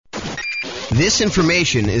This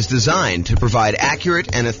information is designed to provide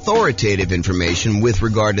accurate and authoritative information with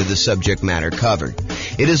regard to the subject matter covered.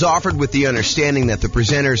 It is offered with the understanding that the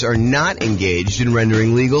presenters are not engaged in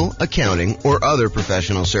rendering legal, accounting, or other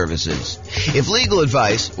professional services. If legal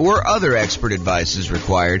advice or other expert advice is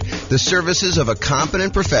required, the services of a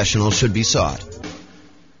competent professional should be sought.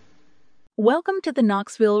 Welcome to the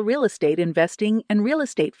Knoxville Real Estate Investing and Real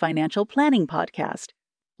Estate Financial Planning Podcast.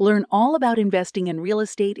 Learn all about investing in real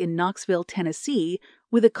estate in Knoxville, Tennessee,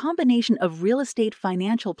 with a combination of real estate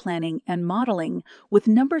financial planning and modeling with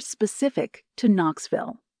numbers specific to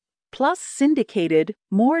Knoxville. Plus syndicated,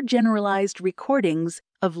 more generalized recordings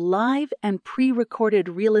of live and pre-recorded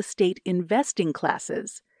real estate investing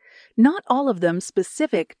classes, not all of them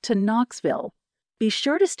specific to Knoxville. Be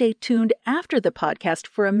sure to stay tuned after the podcast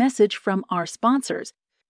for a message from our sponsors.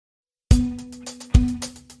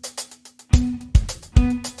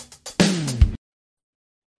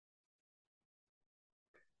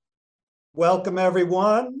 Welcome,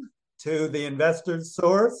 everyone, to the Investor's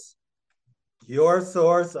Source, your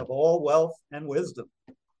source of all wealth and wisdom.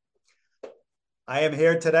 I am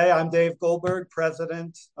here today. I'm Dave Goldberg,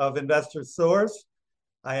 president of Investor's Source.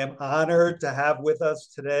 I am honored to have with us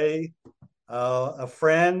today a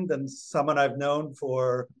friend and someone I've known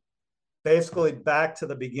for basically back to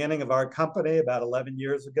the beginning of our company about 11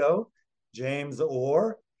 years ago, James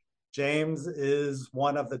Orr. James is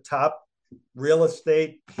one of the top real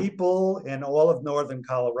estate people in all of Northern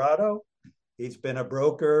Colorado. He's been a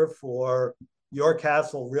broker for Your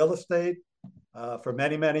Castle Real Estate for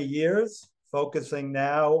many, many years, focusing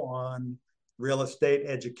now on real estate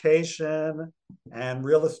education and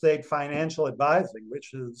real estate financial advising,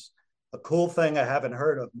 which is a cool thing I haven't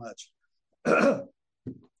heard of much.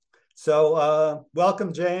 So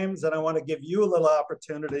welcome, James, and I want to give you a little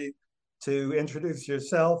opportunity to introduce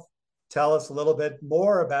yourself. Tell us a little bit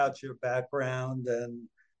more about your background and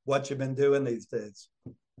what you've been doing these days.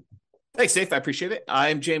 Thanks, Dave. I appreciate it.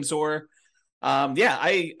 I'm James Orr.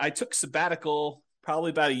 I took sabbatical probably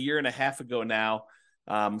about a year and a half ago now.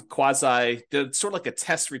 Did sort of like a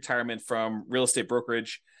test retirement from real estate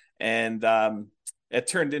brokerage, and it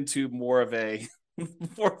turned into more of a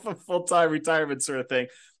full-time retirement sort of thing.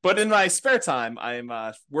 But in my spare time, I'm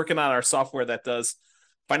working on our software that does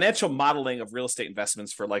financial modeling of real estate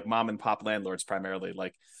investments for like mom and pop landlords primarily.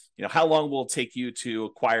 Like, how long will it take you to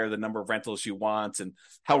acquire the number of rentals you want, and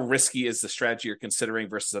how risky is the strategy you're considering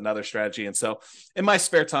versus another strategy. And so in my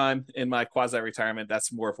spare time, in my quasi-retirement,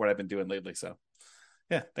 that's more of what I've been doing lately. So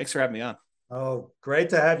yeah, thanks for having me on. Oh, great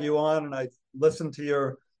to have you on. And I listened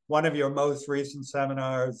to one of your most recent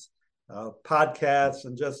seminars, podcasts,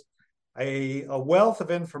 and just a wealth of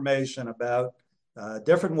information about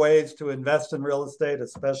different ways to invest in real estate,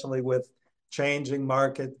 especially with changing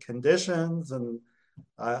market conditions. And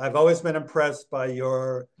I've always been impressed by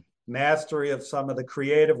your mastery of some of the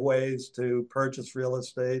creative ways to purchase real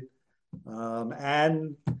estate,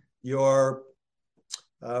 and your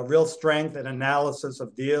real strength and analysis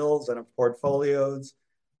of deals and of portfolios.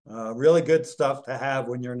 Really good stuff to have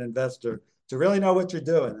when you're an investor, to really know what you're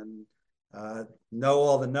doing and know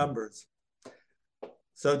all the numbers.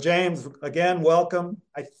 So James, again, welcome.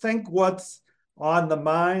 I think what's on the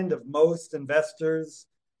mind of most investors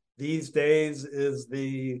these days is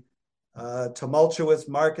the tumultuous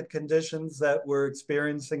market conditions that we're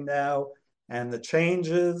experiencing now and the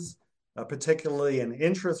changes, particularly in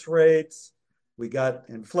interest rates. We got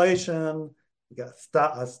inflation, we got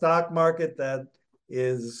a stock market that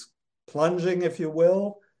is plunging, if you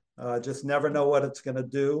will, just never know what it's going to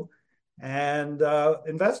do. And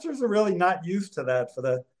investors are really not used to that for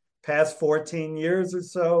the past 14 years or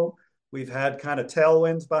so. We've had kind of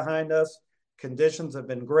tailwinds behind us. Conditions have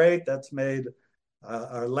been great. That's made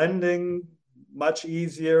our lending much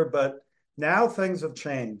easier, but now things have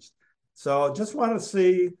changed. So just want to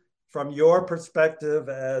see from your perspective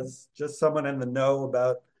as just someone in the know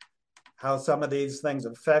about how some of these things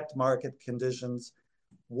affect market conditions,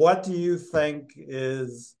 what do you think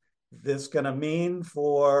is this going to mean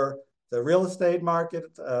for the real estate market?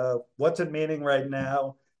 What's it meaning right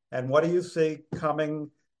now? And what do you see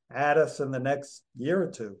coming at us in the next year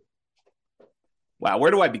or two? Wow,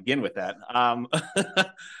 where do I begin with that?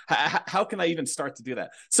 How can I even start to do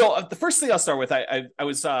that? So the first thing I'll start with, I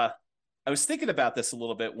was thinking about this a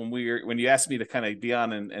little bit when you asked me to kind of be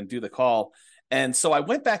on and do the call. And so I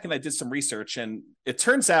went back and I did some research, and it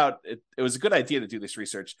turns out it was a good idea to do this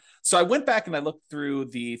research. So I went back and I looked through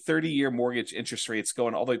the 30-year mortgage interest rates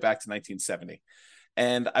going all the way back to 1970.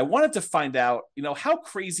 And I wanted to find out, how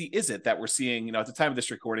crazy is it that we're seeing, at the time of this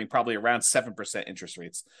recording, probably around 7% interest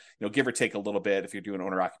rates, give or take a little bit if you're doing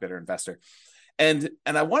owner, occupier, investor. And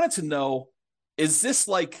I wanted to know is this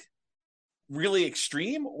like really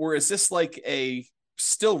extreme, or is this like a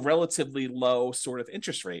still relatively low sort of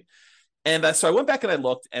interest rate? And so I went back and I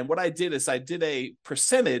looked, and what I did is I did a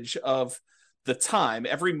percentage of the time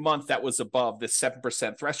every month that was above this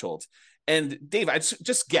 7% threshold. And Dave, I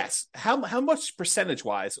just guess how much percentage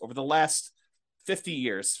wise over the last 50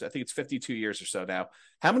 years, I think it's 52 years or so now,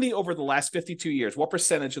 how many over the last 52 years, what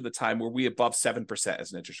percentage of the time were we above 7%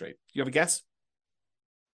 as an interest rate? Do you have a guess?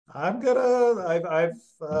 I've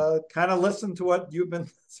kind of listened to what you've been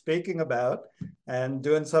speaking about and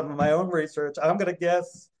doing some of my own research. I'm gonna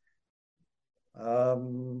guess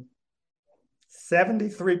 73%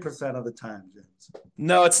 of the time, James.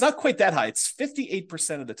 No, it's not quite that high. It's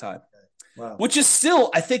 58% of the time. Wow. Which is still,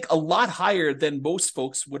 I think, a lot higher than most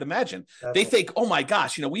folks would imagine. They think, oh my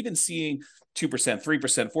gosh, we've been seeing 2%,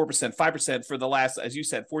 3%, 4%, 5% for the last, as you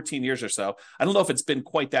said, 14 years or so. I don't know if it's been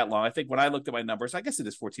quite that long. I think when I looked at my numbers, I guess it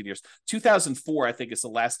is 14 years. 2004, I think, is the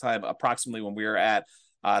last time approximately when we were at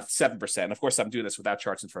 7%. Of course, I'm doing this without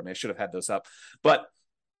charts in front of me. I should have had those up. But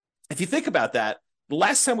if you think about that, the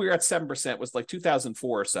last time we were at 7% was like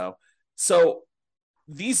 2004 or so. So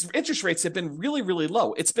these interest rates have been really, really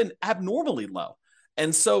low. It's been abnormally low.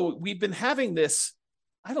 And so we've been having this,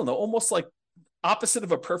 I don't know, almost like opposite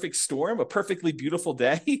of a perfect storm, a perfectly beautiful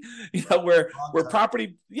day, where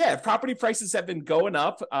property prices have been going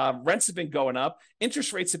up, rents have been going up,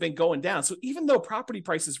 interest rates have been going down. So even though property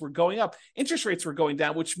prices were going up, interest rates were going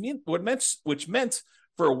down, which meant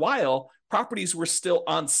for a while, properties were still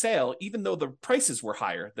on sale, even though the prices were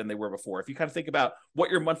higher than they were before. If you kind of think about what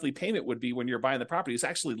your monthly payment would be when you're buying the property, it's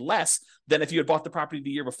actually less than if you had bought the property the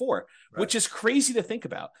year before, right, which is crazy to think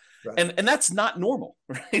about. Right. And that's not normal,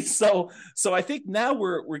 right? So I think now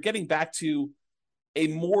we're getting back to a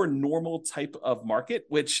more normal type of market,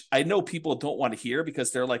 which I know people don't want to hear because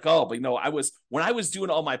they're like, oh, but when I was doing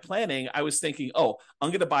all my planning, I was thinking, oh, I'm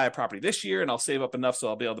going to buy a property this year and I'll save up enough so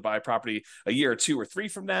I'll be able to buy a property a year or 2 or 3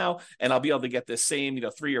 from now, and I'll be able to get this same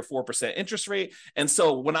 3 or 4% interest rate. And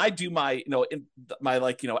so when I do my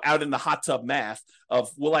out in the hot tub math of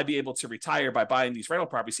will I be able to retire by buying these rental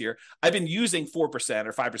properties here, I've been using 4% or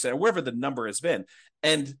 5% or wherever the number has been,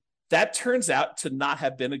 and that turns out to not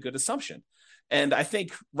have been a good assumption. And I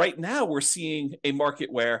think right now we're seeing a market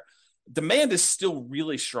where demand is still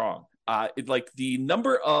really strong. The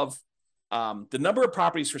number of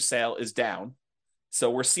properties for sale is down, so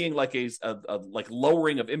we're seeing like a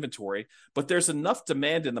lowering of inventory. But there's enough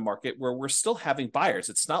demand in the market where we're still having buyers.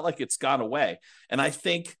 It's not like it's gone away. And I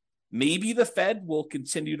think maybe the Fed will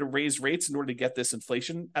continue to raise rates in order to get this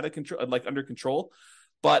inflation out of control, under control,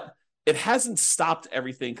 but it hasn't stopped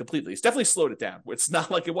everything completely. It's definitely slowed it down. It's not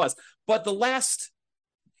like it was. But the last,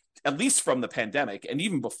 at least from the pandemic, and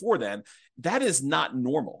even before then, that is not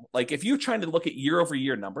normal. Like if you're trying to look at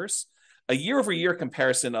year-over-year numbers, a year-over-year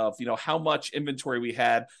comparison of, how much inventory we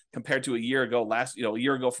had compared to a year ago, a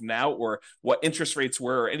year ago from now, or what interest rates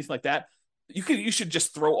were or anything like that, you should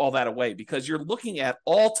just throw all that away, because you're looking at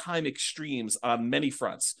all-time extremes on many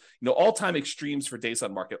fronts. All-time extremes for days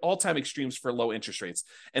on market, all-time extremes for low interest rates.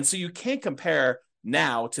 And so you can't compare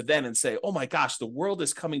now to then and say, oh my gosh, the world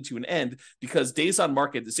is coming to an end because days on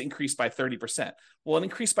market is increased by 30%. Well, it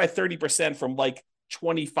increased by 30% from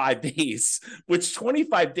 25 days, which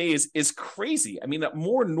 25 days is crazy. I mean, a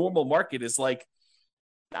more normal market is 3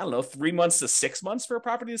 months to 6 months for a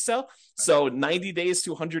property to sell. So 90 days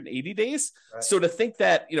to 180 days. Right. So to think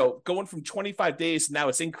that, going from 25 days, now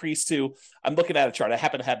it's increased to, I'm looking at a chart. I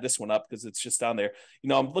happen to have this one up because it's just down there.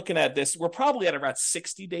 I'm looking at this. We're probably at around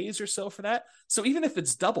 60 days or so for that. So even if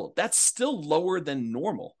it's doubled, that's still lower than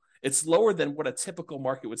normal. It's lower than what a typical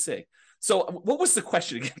market would say. So what was the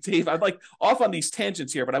question again, Dave? I'm off on these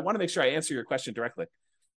tangents here, but I want to make sure I answer your question directly.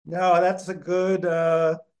 No, that's a good,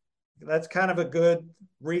 that's kind of a good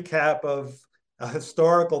recap of a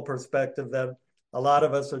historical perspective that a lot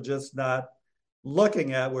of us are just not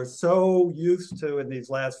looking at. We're so used to, in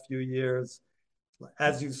these last few years,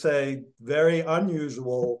 as you say, very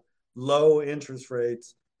unusual low interest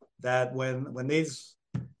rates, that when these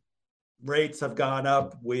rates have gone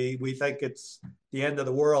up, we think it's the end of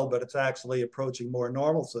the world, but it's actually approaching more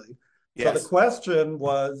normalcy. Yes. So the question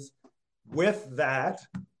was, with that,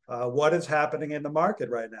 what is happening in the market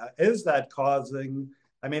right now? Is that causing,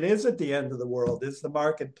 is it the end of the world? Is the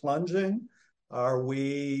market plunging?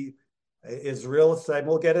 Is real estate,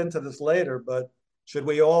 we'll get into this later, but should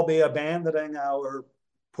we all be abandoning our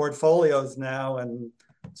portfolios now and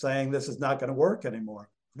saying this is not going to work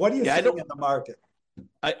anymore? What are you seeing in the market?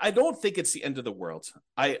 I don't think it's the end of the world.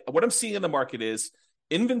 What I'm seeing in the market is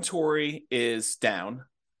inventory is down.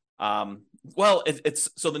 So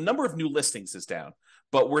the number of new listings is down,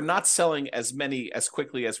 but we're not selling as many as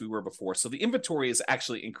quickly as we were before. So the inventory is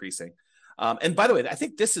actually increasing. And by the way, I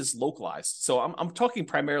think this is localized. So I'm talking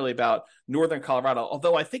primarily about Northern Colorado,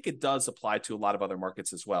 although I think it does apply to a lot of other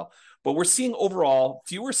markets as well. But we're seeing overall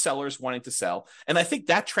fewer sellers wanting to sell. And I think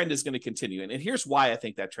that trend is going to continue. And here's why I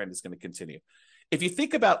think that trend is going to continue. If you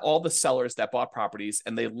think about all the sellers that bought properties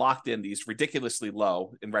and they locked in these ridiculously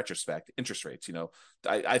low, in retrospect, interest rates,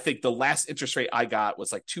 I think the last interest rate I got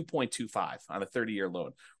was like 2.25 on a 30-year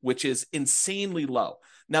loan, which is insanely low.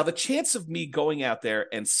 Now, the chance of me going out there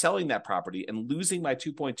and selling that property and losing my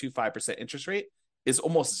 2.25% interest rate is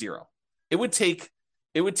almost zero. It would take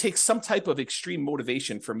some type of extreme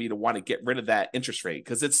motivation for me to want to get rid of that interest rate,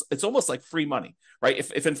 because it's almost like free money, right?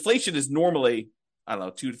 If inflation is normally, I don't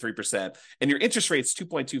know, 2 to 3%, and your interest rate is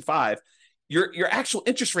 2.25, your actual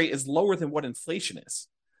interest rate is lower than what inflation is.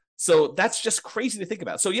 So that's just crazy to think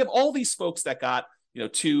about. So you have all these folks that got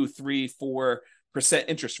 2, 3, 4%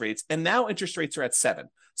 interest rates, and now interest rates are at 7.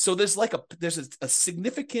 So there's a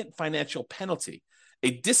significant financial penalty,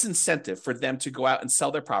 a disincentive for them to go out and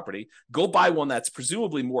sell their property, go buy one that's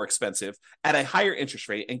presumably more expensive at a higher interest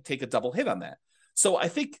rate, and take a double hit on that. So I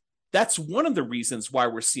think that's one of the reasons why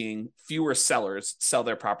we're seeing fewer sellers sell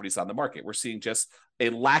their properties on the market. We're seeing just a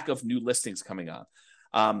lack of new listings coming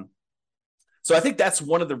on. So I think that's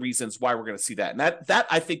one of the reasons why we're going to see that. And that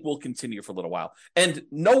I think will continue for a little while. And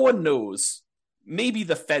no one knows. Maybe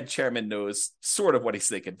the Fed chairman knows sort of what he's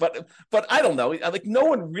thinking, but I don't know. Like, no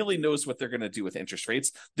one really knows what they're going to do with interest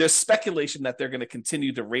rates. There's speculation that they're going to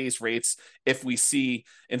continue to raise rates if we see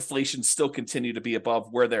inflation still continue to be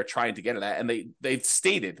above where they're trying to get it at. And they've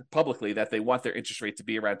stated publicly that they want their interest rate to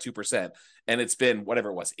be around 2%, and it's been whatever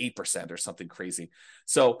it was, 8% or something crazy.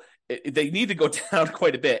 So they need to go down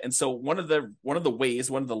quite a bit. And so one of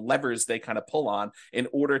the levers they kind of pull on in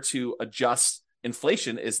order to adjust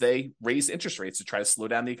inflation is they raise interest rates to try to slow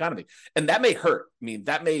down the economy. And that may hurt. I mean,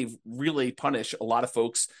 that may really punish a lot of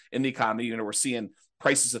folks in the economy. We're seeing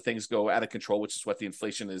prices of things go out of control, which is what the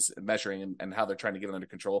inflation is measuring and how they're trying to get it under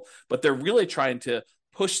control. But they're really trying to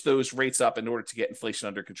push those rates up in order to get inflation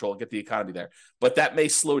under control and get the economy there. But that may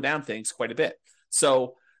slow down things quite a bit.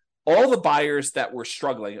 So all the buyers that were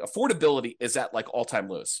struggling, affordability is at like all-time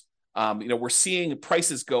lows. We're seeing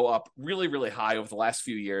prices go up really, really high over the last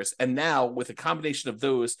few years. And now with a combination of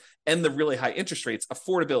those and the really high interest rates,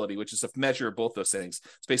 affordability, which is a measure of both those things,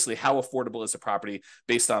 it's basically how affordable is a property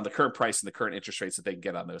based on the current price and the current interest rates that they can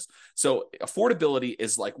get on those. So affordability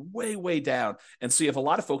is like way, way down. And so you have a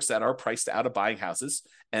lot of folks that are priced out of buying houses,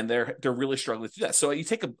 and they're really struggling to do that. So you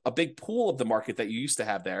take a big pool of the market that you used to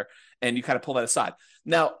have there, and you kind of pull that aside.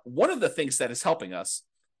 Now, one of the things that is helping us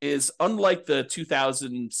is, unlike the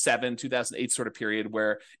 2007, 2008 sort of period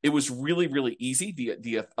where it was really, really easy,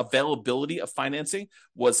 the availability of financing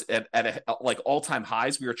was at like all-time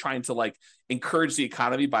highs. We were trying to like encourage the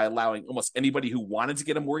economy by allowing almost anybody who wanted to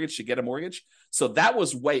get a mortgage to get a mortgage. So that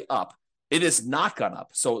was way up. It has not gone up.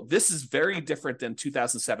 So this is very different than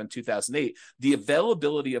 2007, 2008. The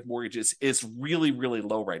availability of mortgages is really, really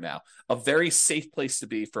low right now, a very safe place to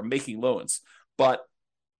be for making loans. But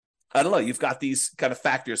I don't know, you've got these kind of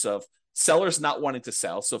factors of sellers not wanting to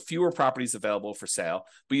sell, so fewer properties available for sale,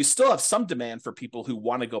 but you still have some demand for people who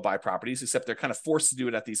want to go buy properties, except they're kind of forced to do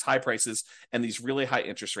it at these high prices and these really high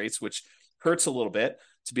interest rates, which hurts a little bit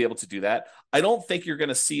to be able to do that. I don't think you're going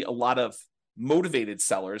to see a lot of motivated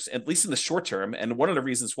sellers, at least in the short term. And one of the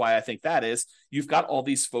reasons why I think that is, you've got all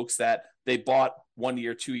these folks that they bought 1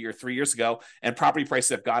 year, 2 year, 3 years ago, and property prices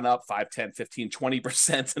have gone up 5, 10, 15,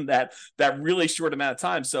 20% in that really short amount of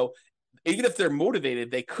time. So even if they're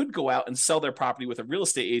motivated, they could go out and sell their property with a real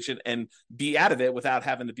estate agent and be out of it without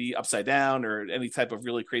having to be upside down or any type of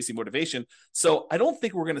really crazy motivation. So I don't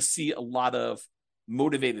think we're going to see a lot of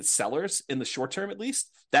motivated sellers in the short term, at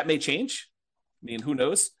least. That may change. I mean, who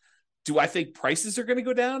knows? Do I think prices are going to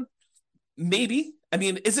go down? Maybe. I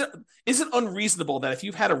mean, is it unreasonable that if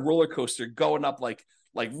you've had a roller coaster going up like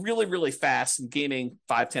really, really fast and gaining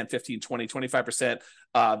 5, 10, 15, 20,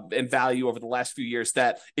 25% in value over the last few years,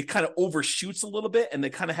 that it kind of overshoots a little bit and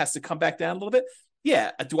it kind of has to come back down a little bit? Yeah.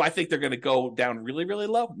 Do I think they're going to go down really, really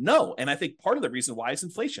low? No. And I think part of the reason why is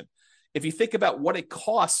inflation. If you think about what it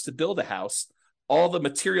costs to build a house, all the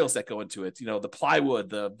materials that go into it, the plywood,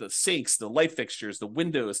 the sinks, the light fixtures, the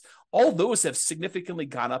windows, all those have significantly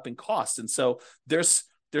gone up in cost. And so there's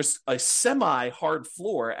a semi-hard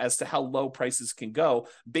floor as to how low prices can go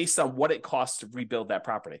based on what it costs to rebuild that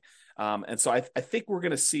property. And so I think we're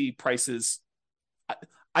going to see prices.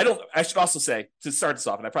 I should also say, to start this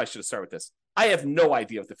off, and I probably should have started with this, I have no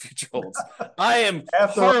idea what the future holds. I am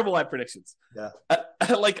horrible at predictions. Yeah.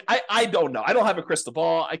 I don't know. I don't have a crystal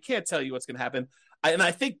ball. I can't tell you what's going to happen. And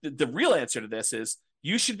I think the real answer to this is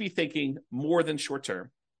you should be thinking more than short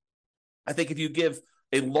term. I think if you give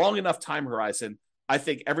a long enough time horizon, I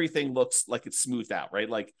think everything looks like it's smoothed out, right?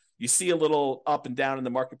 Like you see a little up and down in the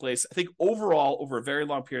marketplace. I think overall, over a very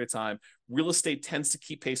long period of time, real estate tends to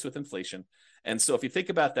keep pace with inflation. And so if you think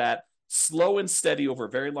about that, slow and steady over a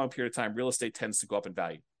very long period of time, real estate tends to go up in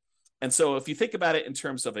value. And so if you think about it in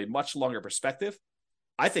terms of a much longer perspective,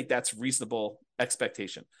 I think that's reasonable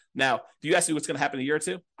expectation. Now, do you ask me what's going to happen in a year or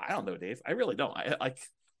two? I don't know, Dave. I really don't.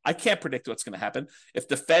 I can't predict what's going to happen. If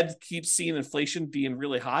the Fed keeps seeing inflation being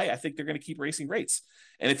really high, I think they're going to keep raising rates.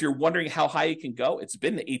 And if you're wondering how high it can go, it's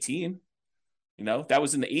been to 18. That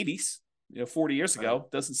was in the 80s, 40 years ago.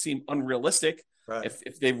 Right. Doesn't seem unrealistic. Right.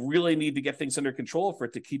 If they really need to get things under control for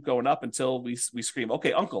it to keep going up until we scream,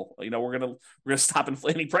 okay, uncle, we're gonna stop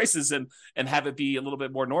inflating prices and have it be a little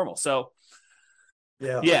bit more normal. So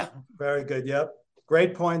yeah, very good. Yep,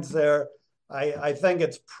 great points there. I think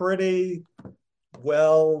it's pretty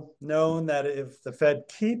well known that if the Fed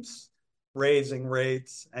keeps raising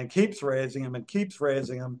rates and keeps raising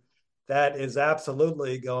them, that is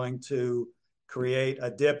absolutely going to create a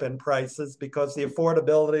dip in prices, because the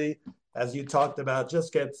affordability, as you talked about,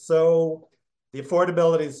 just gets the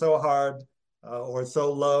affordability is so hard or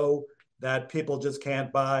so low that people just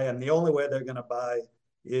can't buy. And the only way they're going to buy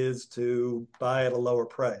is to buy at a lower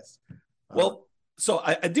price. Well, so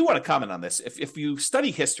I do want to comment on this. If you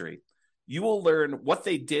study history, you will learn what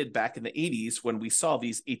they did back in the 80s when we saw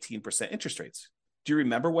these 18% interest rates. Do you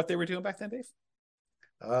remember what they were doing back then, Dave?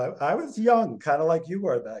 I was young, kind of like you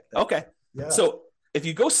were back then. Okay. Yeah. So if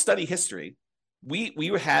you go study history, we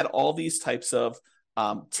had all these types of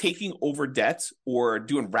taking over debt or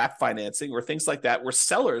doing wrap financing or things like that, where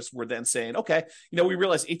sellers were then saying, okay, we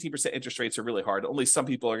realize 18% interest rates are really hard. Only some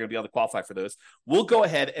people are going to be able to qualify for those. We'll go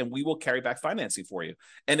ahead and we will carry back financing for you.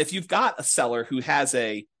 And if you've got a seller who has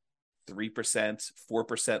a 3%,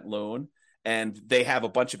 4% loan, and they have a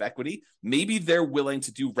bunch of equity, maybe they're willing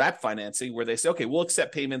to do wrap financing where they say, okay, we'll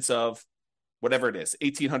accept payments of whatever it is,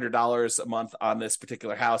 $1,800 a month on this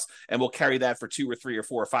particular house, and we'll carry that for 2 or 3 or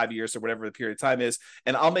 4 or 5 years or whatever the period of time is.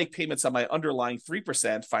 And I'll make payments on my underlying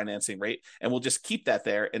 3% financing rate, and we'll just keep that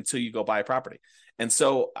there until you go buy a property. And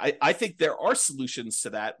so I think there are solutions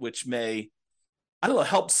to that, which may,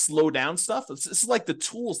 help slow down stuff. This is like the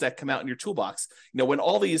tools that come out in your toolbox. When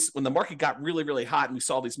the market got really, really hot and we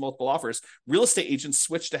saw these multiple offers, real estate agents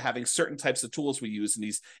switched to having certain types of tools we use in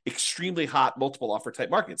these extremely hot multiple offer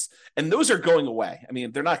type markets. And those are going away. I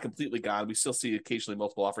mean, they're not completely gone. We still see occasionally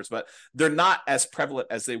multiple offers, but they're not as prevalent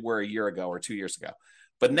as they were a year ago or 2 years ago.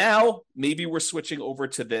 But now maybe we're switching over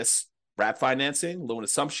to this wrap financing, loan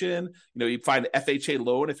assumption. You find an FHA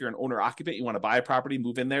loan if you're an owner occupant, you want to buy a property,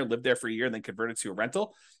 move in there, live there for a year, and then convert it to a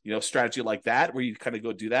rental. Strategy like that where you kind of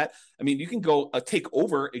go do that. I mean, you can go take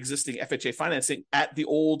over existing FHA financing at the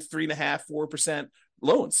old 3.5%, 4%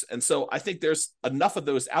 loans. And so I think there's enough of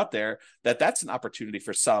those out there that's an opportunity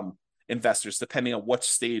for some investors, depending on what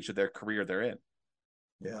stage of their career they're in.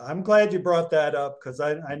 Yeah, I'm glad you brought that up, because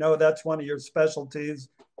I know that's one of your specialties.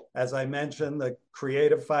 As I mentioned, the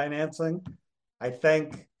creative financing. I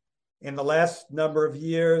think in the last number of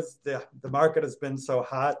years, the market has been so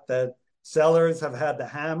hot that sellers have had the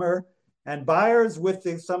hammer, and buyers with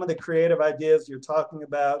some of the creative ideas you're talking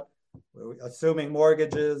about, assuming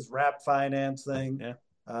mortgages, wrap financing,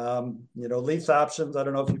 lease options. I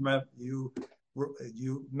don't know if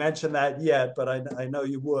you mentioned that yet, but I know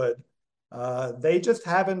you would. They just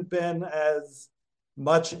haven't been as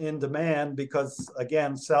much in demand because,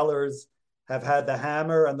 again, sellers have had the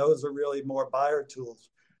hammer, and those are really more buyer tools.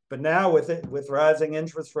 But now with rising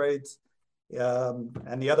interest rates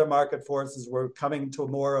and the other market forces, we're coming to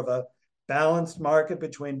more of a balanced market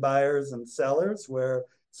between buyers and sellers, where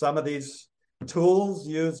some of these tools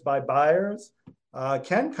used by buyers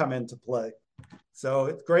can come into play. So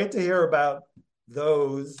it's great to hear about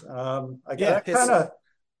those. That kind of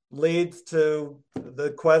leads to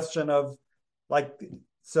the question of,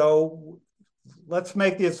 so let's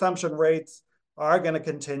make the assumption rates are going to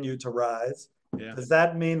continue to rise. Yeah. Does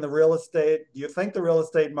that mean do you think the real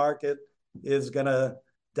estate market is going to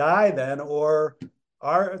die then, or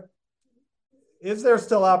is there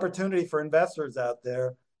still opportunity for investors out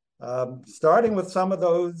there, starting with some of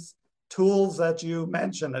those tools that you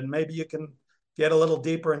mentioned, and maybe you can get a little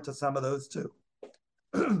deeper into some of those too?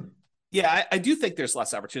 Yeah, I do think there's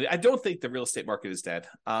less opportunity. I don't think the real estate market is dead.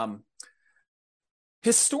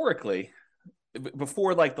 Historically,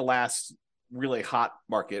 before the last really hot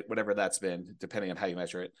market, whatever that's been, depending on how you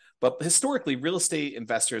measure it, but historically, real estate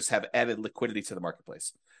investors have added liquidity to the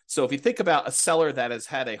marketplace. So if you think about a seller that has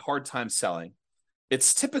had a hard time selling,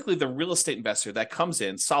 it's typically the real estate investor that comes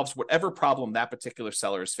in, solves whatever problem that particular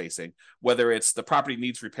seller is facing, whether it's the property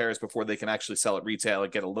needs repairs before they can actually sell it retail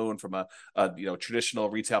and get a loan from a traditional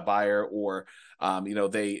retail buyer, or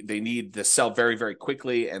they need to sell very, very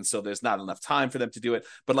quickly, and so there's not enough time for them to do it.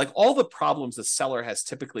 But like all the problems the seller has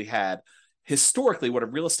typically had, historically, what a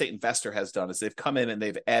real estate investor has done is they've come in and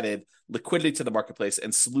they've added liquidity to the marketplace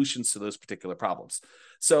and solutions to those particular problems.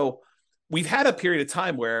 So we've had a period of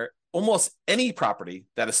time where almost any property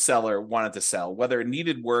that a seller wanted to sell, whether it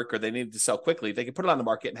needed work or they needed to sell quickly, they could put it on the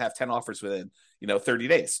market and have 10 offers within, 30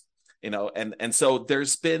 days, and so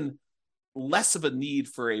there's been less of a need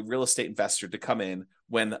for a real estate investor to come in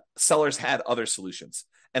when sellers had other solutions.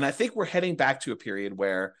 And I think we're heading back to a period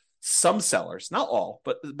where some sellers, not all,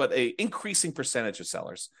 but a increasing percentage of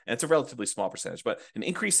sellers, and it's a relatively small percentage, but an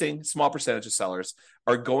increasing small percentage of sellers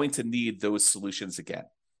are going to need those solutions again.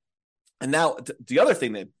 And now the other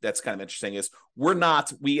thing that's kind of interesting is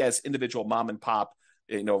we as individual mom and pop,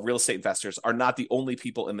 real estate investors are not the only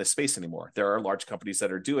people in this space anymore. There are large companies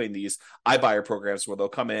that are doing these iBuyer programs where they'll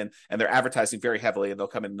come in and they're advertising very heavily, and they'll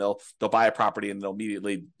come in and they'll buy a property and they'll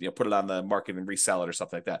immediately put it on the market and resell it or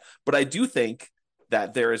something like that. But I do think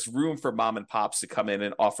that there is room for mom and pops to come in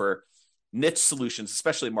and offer niche solutions,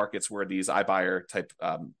 especially in markets where these iBuyer type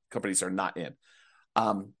companies are not in.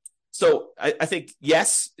 So I think,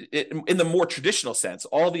 yes, in the more traditional sense,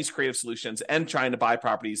 all these creative solutions and trying to buy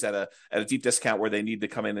properties at a deep discount where they need to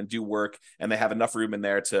come in and do work and they have enough room in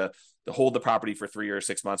there to hold the property for 3 or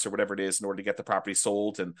 6 months or whatever it is in order to get the property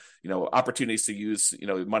sold, and opportunities to use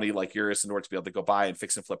money like yours in order to be able to go buy and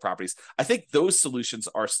fix and flip properties. I think those solutions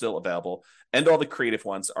are still available, and all the creative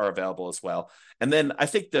ones are available as well. And then I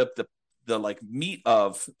think the like meat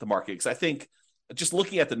of the market, because I think just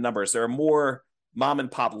looking at the numbers, there are more mom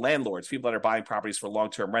and pop landlords, people that are buying properties for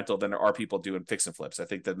long-term rental, than there are people doing fix and flips. I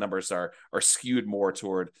think the numbers are skewed more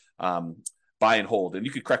toward buy and hold. And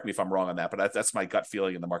you could correct me if I'm wrong on that, but that's my gut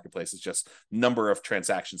feeling in the marketplace, is just number of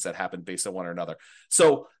transactions that happen based on one or another.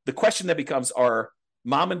 So the question that becomes, are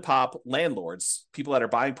mom and pop landlords, people that are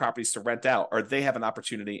buying properties to rent out, are they have an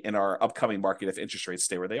opportunity in our upcoming market if interest rates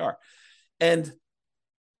stay where they are? And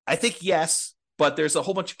I think yes, but there's a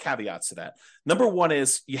whole bunch of caveats to that. Number one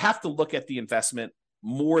is you have to look at the investment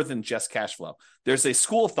more than just cash flow. There's a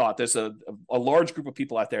school of thought, there's a large group of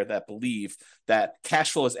people out there that believe that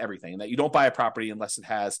cash flow is everything, and that you don't buy a property unless it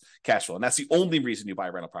has cash flow. And that's the only reason you buy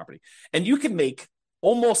a rental property. And you can make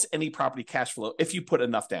almost any property cash flow if you put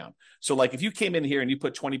enough down. So like if you came in here and you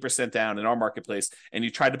put 20% down in our marketplace and you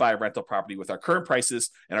tried to buy a rental property with our current prices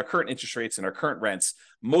and our current interest rates and our current rents,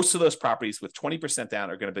 most of those properties with 20% down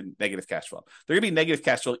are going to be negative cash flow. They're going to be negative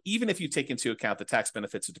cash flow even if you take into account the tax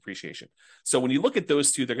benefits of depreciation. So when you look at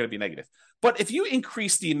those two, they're going to be negative. But if you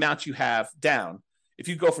increase the amount you have down, if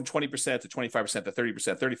you go from 20% to 25% to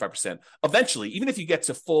 30%, 35%, eventually, even if you get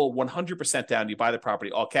to full 100% down, you buy the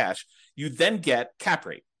property all cash, you then get cap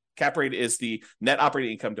rate. Cap rate is the net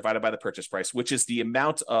operating income divided by the purchase price, which is the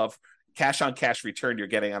amount of cash on cash return you're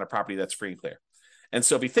getting on a property that's free and clear. And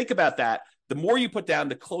so if you think about that, the more you put down,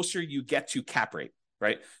 the closer you get to cap rate.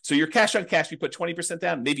 Right. So your cash on cash, you put 20%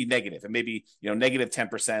 down, maybe negative, and maybe, negative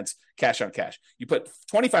 10% cash on cash. You put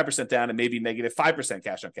 25% down and maybe negative 5%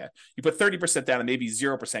 cash on cash. You put 30% down and maybe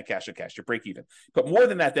 0% cash on cash. You're break even. Put more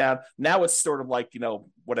than that down. Now it's sort of like,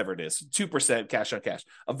 whatever it is, 2% cash on cash.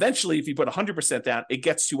 Eventually, if you put 100% down, it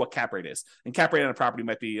gets to what cap rate is. And cap rate on a property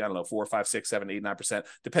might be, 4, 5, 6, 7, 8, 9%,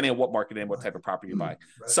 depending on what market and what type of property you're buying,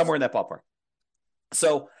 somewhere in that ballpark.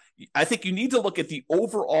 So I think you need to look at the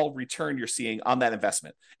overall return you're seeing on that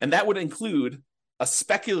investment. And that would include a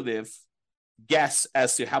speculative guess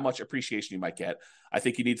as to how much appreciation you might get. I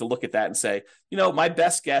think you need to look at that and say, my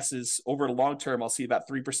best guess is over the long term, I'll see about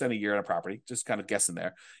 3% a year on a property, just kind of guessing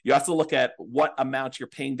there. You have to look at what amount you're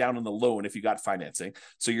paying down on the loan if you got financing,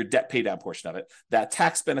 so your debt pay down portion of it, that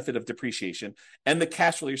tax benefit of depreciation, and the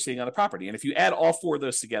cash flow you're seeing on the property. And if you add all four of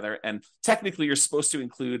those together, and technically you're supposed to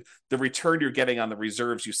include the return you're getting on the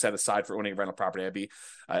reserves you set aside for owning a rental property.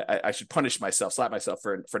 I should punish myself, slap myself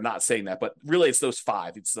for not saying that, but really it's those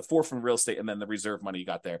five. It's the four from real estate and then the reserve money you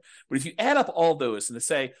got there. But if you add up all those and to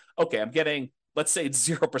say, okay, I'm getting, let's say it's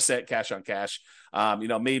 0% cash on cash,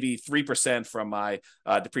 maybe 3% from my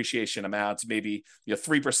depreciation amount, maybe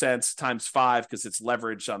 3% times 5 because it's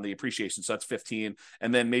leverage on the appreciation, so that's 15,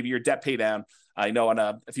 and then maybe your debt pay down. I know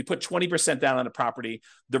if you put 20% down on a property,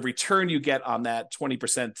 the return you get on that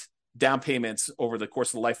 20% down payments over the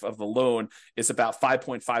course of the life of the loan is about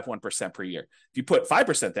 5.51% per year. If you put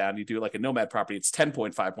 5% down, you do like a nomad property, it's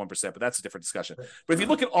 10.51%, but that's a different discussion. But if you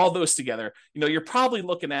look at all those together, you're probably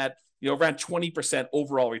looking at, around 20%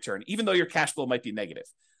 overall return, even though your cash flow might be negative.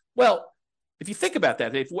 Well, if you think about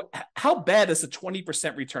that, Dave, how bad is a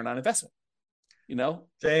 20% return on investment?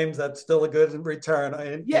 James, that's still a good return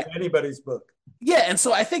in anybody's book. Yeah. And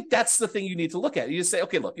so I think that's the thing you need to look at. You just say,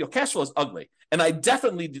 okay, look, cash flow is ugly. And I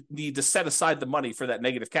definitely need to set aside the money for that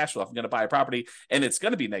negative cash flow. If I'm going to buy a property and it's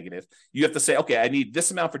going to be negative, you have to say, okay, I need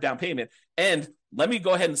this amount for down payment. And let me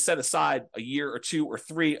go ahead and set aside a year or 2 or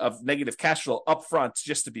 3 of negative cash flow up front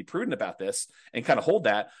just to be prudent about this and kind of hold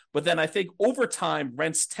that. But then I think over time,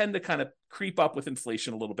 rents tend to kind of creep up with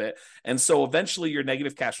inflation a little bit. And so eventually your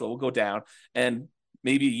negative cash flow will go down. And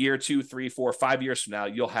maybe a year, 2, 3, 4, 5 years from now,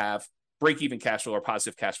 you'll have break-even cash flow or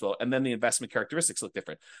positive cash flow, and then the investment characteristics look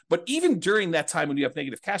different. But even during that time when you have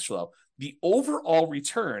negative cash flow, the overall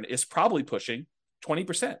return is probably pushing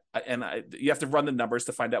 20%. And you have to run the numbers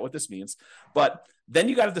to find out what this means. But then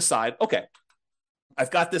you got to decide, okay,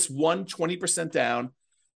 I've got this 20% down,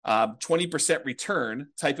 20% return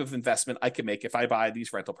type of investment I can make if I buy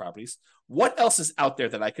these rental properties. What else is out there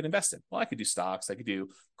that I can invest in? Well, I could do stocks, I could do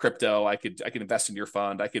crypto, I could invest in your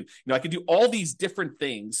fund, I could do all these different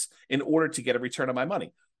things in order to get a return on my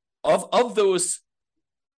money. Of those,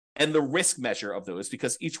 and the risk measure of those,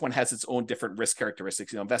 because each one has its own different risk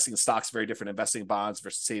characteristics. Investing in stocks is very different. Investing in bonds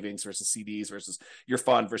versus savings versus CDs versus your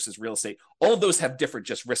fund versus real estate. All of those have different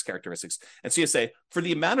just risk characteristics. And so you say, for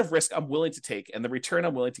the amount of risk I'm willing to take and the return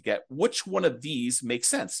I'm willing to get, which one of these makes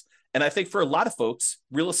sense? And I think for a lot of folks,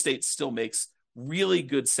 real estate still makes really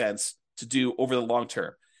good sense to do over the long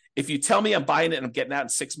term. If you tell me I'm buying it and I'm getting out in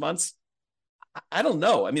 6 months, I don't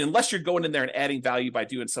know. I mean, unless you're going in there and adding value by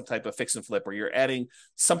doing some type of fix and flip, or you're adding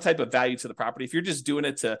some type of value to the property. If you're just doing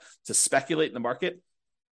it to speculate in the market,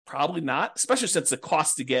 probably not, especially since the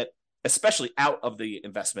cost to get, especially out of the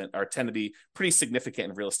investment, tend to be pretty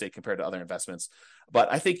significant in real estate compared to other investments. But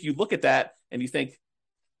I think you look at that and you think,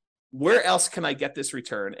 where else can I get this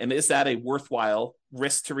return? And is that a worthwhile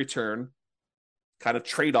risk to return kind of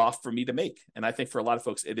trade-off for me to make? And I think for a lot of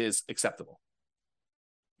folks, it is acceptable.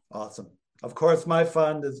 Awesome. Of course, my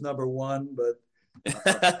fund is number one, but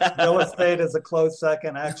real estate is a close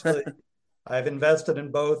second. Actually, I've invested in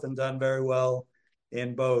both and done very well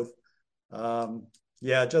in both.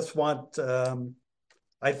 Just want,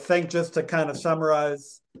 I think just to kind of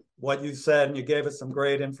summarize what you said, and you gave us some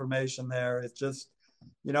great information there. It's just,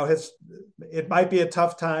 it might be a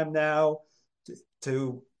tough time now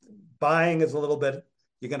to buying is a little bit,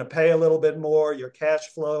 you're going to pay a little bit more, your cash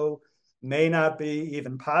flow may not be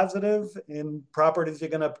even positive in properties you're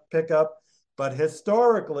going to pick up. But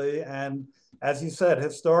historically, and as you said,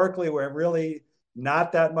 historically, we're really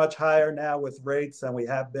not that much higher now with rates than we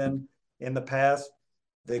have been in the past.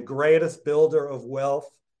 The greatest builder of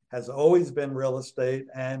wealth has always been real estate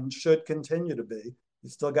and should continue to be. You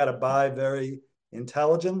still got to buy very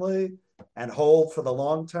intelligently and hold for the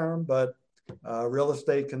long term, but real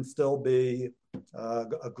estate can still be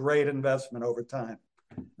a great investment over time.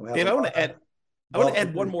 Dave, I want to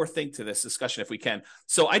add one more thing to this discussion if we can.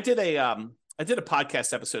 So I did a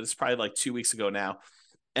podcast episode. It's probably like 2 weeks ago now.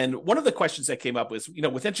 And one of the questions that came up was,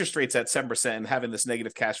 with interest rates at 7% and having this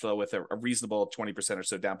negative cash flow with a reasonable 20% or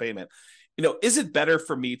so down payment, is it better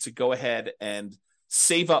for me to go ahead and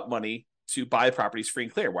save up money to buy properties free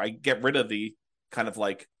and clear, where I get rid of the kind of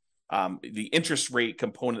like the interest rate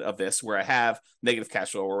component of this, where I have negative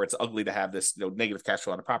cash flow, or it's ugly to have this negative cash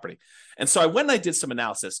flow on a property? And so I went and I did some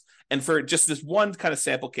analysis, and for just this one kind of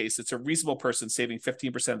sample case, it's a reasonable person saving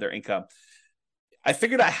 15% of their income. I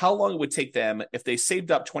figured out how long it would take them if they saved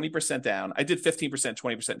up 20% down. I did 15%,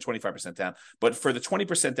 20%, and 25% down. But for the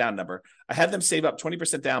 20% down number, I had them save up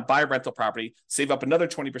 20% down, buy a rental property, save up another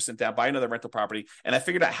 20% down, buy another rental property. And I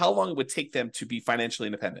figured out how long it would take them to be financially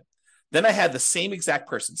independent. Then I had the same exact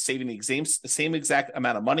person saving the same exact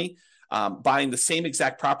amount of money, buying the same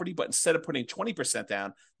exact property, but instead of putting 20%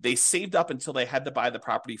 down, they saved up until they had to buy the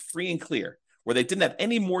property free and clear, where they didn't have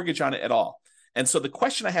any mortgage on it at all. And so the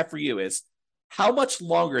question I have for you is, how much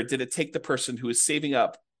longer did it take the person who is saving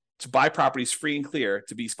up to buy properties free and clear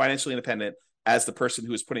to be financially independent as the person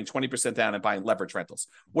who is putting 20% down and buying leverage rentals?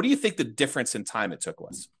 What do you think the difference in time it took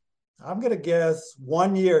was? I'm going to guess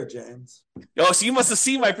 1 year, James. Oh, so you must have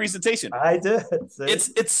seen my presentation. I did. See?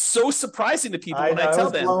 It's so surprising to people when I tell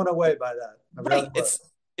them. I was blown away by that. Right.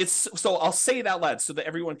 It's so I'll say it out loud so that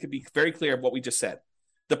everyone can be very clear of what we just said.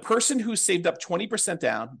 The person who saved up 20%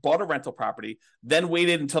 down, bought a rental property, then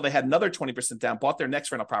waited until they had another 20% down, bought their next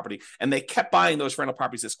rental property, and they kept buying those rental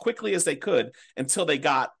properties as quickly as they could until they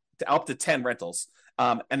got up to 10 rentals.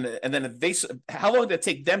 And then how long did it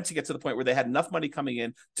take them to get to the point where they had enough money coming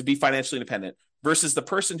in to be financially independent, versus the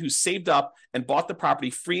person who saved up and bought the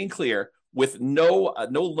property free and clear with no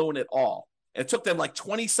loan at all? And it took them like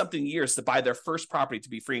 20 something years to buy their first property to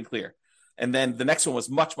be free and clear. And then the next one was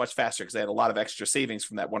much, much faster because they had a lot of extra savings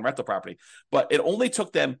from that one rental property. But it only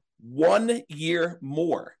took them 1 year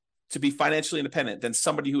more to be financially independent than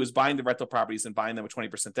somebody who is buying the rental properties and buying them with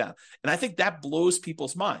 20% down. And I think that blows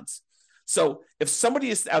people's minds. So if somebody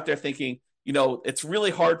is out there thinking, it's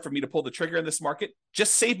really hard for me to pull the trigger in this market,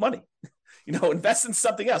 just save money. Invest in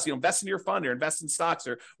something else, invest in your fund or invest in stocks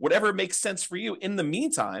or whatever makes sense for you in the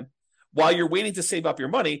meantime, while you're waiting to save up your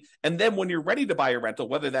money. And then when you're ready to buy a rental,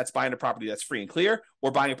 whether that's buying a property that's free and clear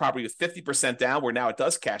or buying a property with 50% down where now it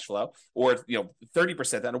does cash flow, or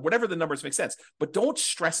 30% down, or whatever the numbers make sense. But don't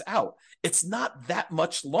stress out. It's not that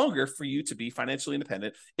much longer for you to be financially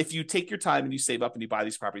independent if you take your time and you save up and you buy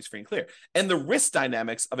these properties free and clear. And the risk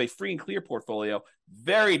dynamics of a free and clear portfolio,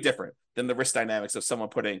 very different than the risk dynamics of someone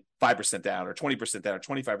putting 5% down or 20% down or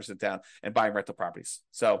 25% down and buying rental properties.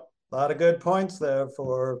 So a lot of good points there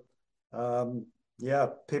for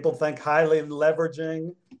people think highly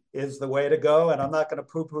leveraging is the way to go. And I'm not going to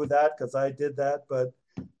poo-poo that because I did that, but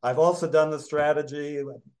I've also done the strategy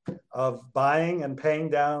of buying and paying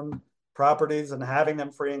down properties and having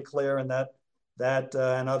them free and clear. And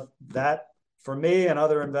that for me and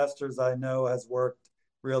other investors I know has worked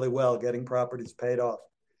really well, getting properties paid off.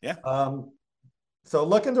 Yeah. So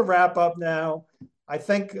looking to wrap up now, I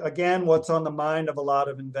think, again, what's on the mind of a lot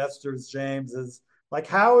of investors, James, is like,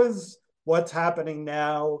 how is what's happening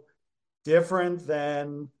now different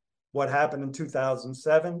than what happened in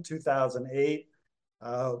 2007, 2008?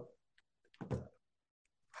 How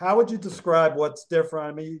would you describe what's different?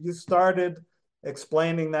 I mean, you started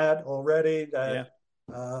explaining that already, that,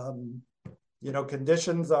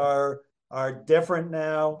 conditions are different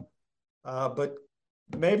now, but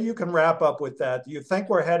maybe you can wrap up with that. Do you think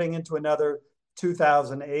we're heading into another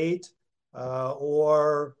 2008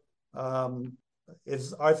 or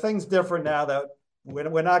are things different now that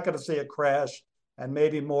we're not going to see a crash and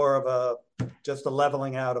maybe more of just a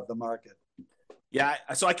leveling out of the market? Yeah,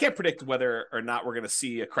 so I can't predict whether or not we're going to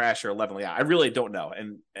see a crash or a leveling out. I really don't know.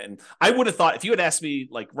 And I would have thought, if you had asked me,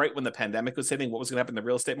 like right when the pandemic was hitting, what was going to happen in the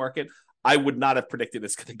real estate market, I would not have predicted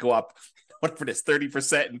it's going to go up for this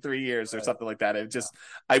 30% in 3 years or something like that.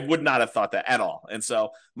 I would not have thought that at all. And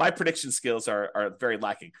so my prediction skills are very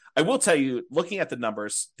lacking. I will tell you, looking at the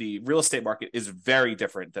numbers, the real estate market is very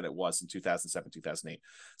different than it was in 2007, 2008.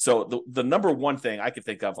 So the number one thing I can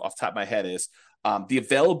think of off the top of my head is the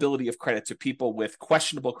availability of credit to people with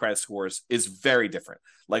questionable credit scores is very different.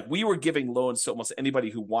 Like, we were giving loans to almost anybody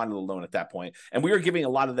who wanted a loan at that point. And we were giving a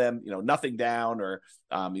lot of them, nothing down or,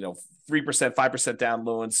 3%, 5% down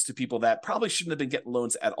loans to people that probably shouldn't have been getting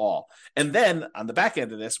loans at all. And then on the back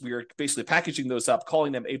end of this, we were basically packaging those up,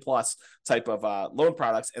 calling them A+ type of loan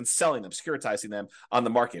products and selling them, securitizing them on the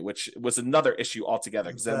market, which was another issue altogether,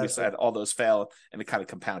 because then we had all those fail and it kind of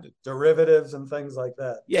compounded. Derivatives and things like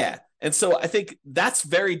that. Yeah. And so I think that's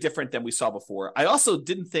very different than we saw before. I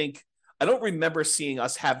don't remember seeing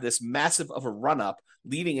us have this massive of a run up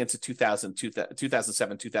leading into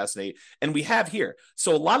 2007, 2008. And we have here.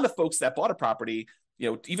 So a lot of the folks that bought a property,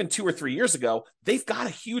 even 2 or 3 years ago, they've got a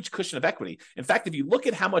huge cushion of equity. In fact, if you look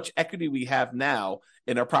at how much equity we have now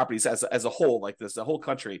in our properties as a whole, like this, the whole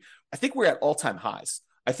country, I think we're at all-time highs.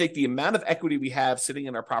 I think the amount of equity we have sitting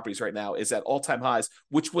in our properties right now is at all-time highs,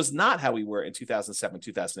 which was not how we were in 2007,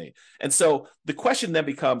 2008. And so the question then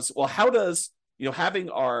becomes, well, how does, having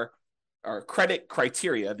our credit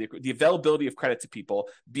criteria, the availability of credit to people,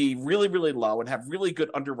 be really, really low and have really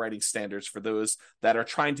good underwriting standards for those that are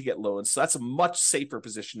trying to get loans. So that's a much safer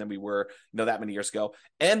position than we were, that many years ago.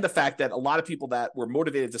 And the fact that a lot of people that were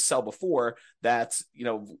motivated to sell before, that,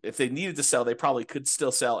 if they needed to sell, they probably could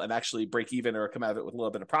still sell and actually break even or come out of it with a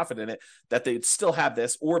little bit of profit in it, that they'd still have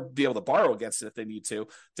this or be able to borrow against it if they need to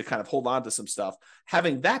kind of hold on to some stuff.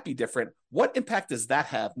 Having that be different, what impact does that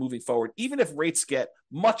have moving forward, even if rates get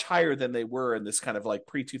much higher than they were in this kind of like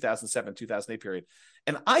pre-2007, 2008 period?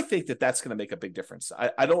 And I think that that's going to make a big difference.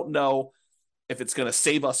 I don't know if it's going to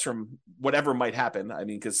save us from whatever might happen. I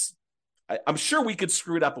mean, because I'm sure we could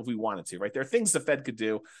screw it up if we wanted to, right? There are things the Fed could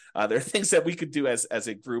do. There are things that we could do as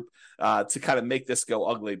a group to kind of make this go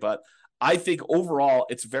ugly. But I think overall,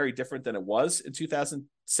 it's very different than it was in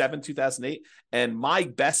 2007, 2008. And my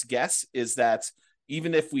best guess is that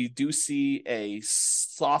even if we do see a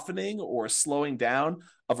softening or slowing down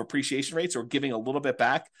of appreciation rates or giving a little bit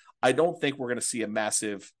back, I don't think we're going to see a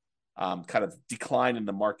massive kind of decline in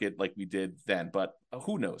the market like we did then. But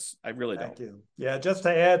who knows? I really don't. Thank you. Yeah, just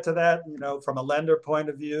to add to that, from a lender point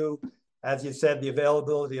of view, as you said, the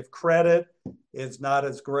availability of credit is not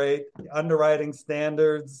as great. The underwriting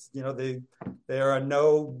standards, there are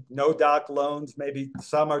no doc loans. Maybe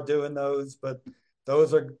some are doing those, but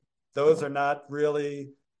those are not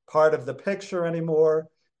really part of the picture anymore.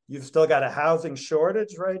 You've still got a housing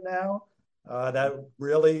shortage right now that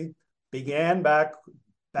really began back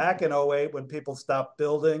in 08 when people stopped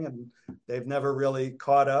building, and they've never really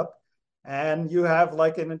caught up. And you have,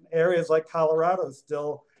 like in areas like Colorado,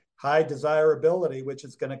 still high desirability, which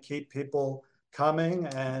is going to keep people coming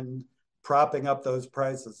and propping up those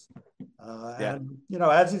prices. And, you know,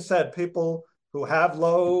 as you said, people who have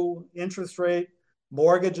low interest rate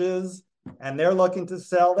mortgages and they're looking to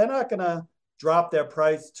sell, they're not going to drop their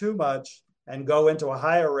price too much and go into a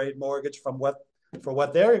higher rate mortgage for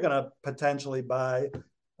what they're going to potentially buy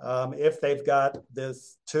if they've got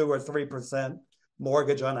this 2 or 3%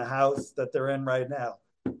 mortgage on a house that they're in right now.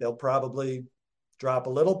 They'll probably drop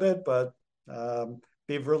a little bit, but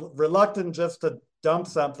be reluctant just to dump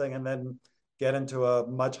something and then get into a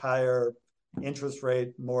much higher interest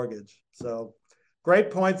rate mortgage. So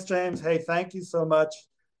great points, James. Hey, thank you so much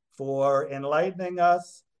for enlightening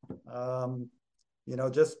us. You know,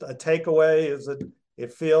 just a takeaway is that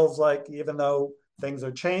it feels like even though things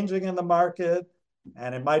are changing in the market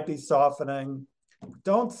and it might be softening,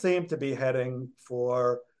 don't seem to be heading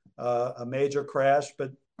for a major crash,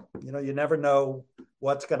 but you know, you never know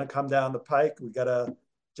what's going to come down the pike. We got to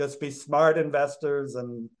just be smart investors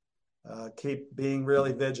and keep being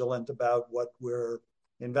really vigilant about what we're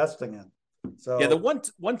investing in. So yeah, the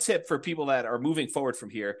one tip for people that are moving forward from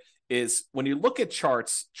here is when you look at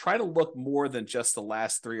charts, try to look more than just the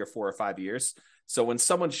last 3 or 4 or 5 years. So when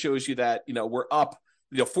someone shows you that, you know, we're up,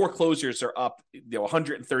 you know, foreclosures are up, you know,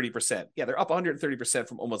 130%. Yeah, they're up 130%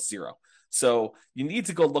 from almost zero. So you need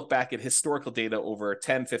to go look back at historical data over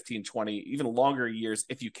 10, 15, 20, even longer years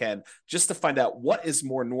if you can, just to find out what is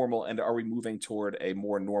more normal and are we moving toward a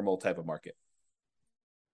more normal type of market.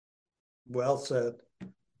 Well said.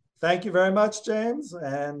 Thank you very much, James.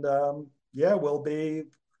 And yeah, we'll be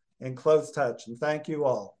in close touch. And thank you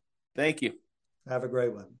all. Thank you. Have a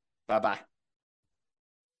great one. Bye-bye.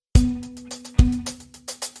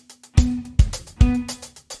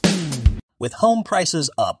 With home prices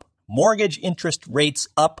up, mortgage interest rates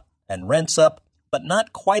up, and rents up, but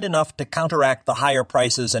not quite enough to counteract the higher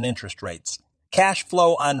prices and interest rates, cash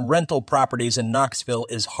flow on rental properties in Knoxville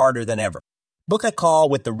is harder than ever. Book a call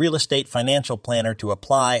with the Real Estate Financial Planner to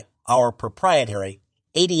apply our proprietary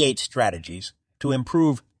 88 strategies to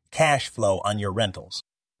improve cash flow on your rentals.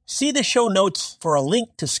 See the show notes for a link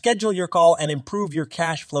to schedule your call and improve your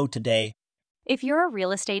cash flow today. If you're a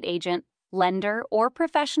real estate agent, lender, or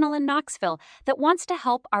professional in Knoxville that wants to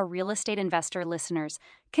help our real estate investor listeners,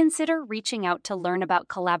 consider reaching out to learn about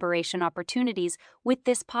collaboration opportunities with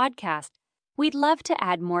this podcast. We'd love to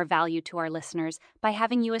add more value to our listeners by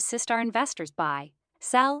having you assist our investors buy,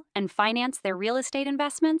 sell, and finance their real estate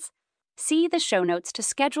investments. See the show notes to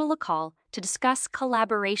schedule a call to discuss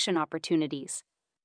collaboration opportunities.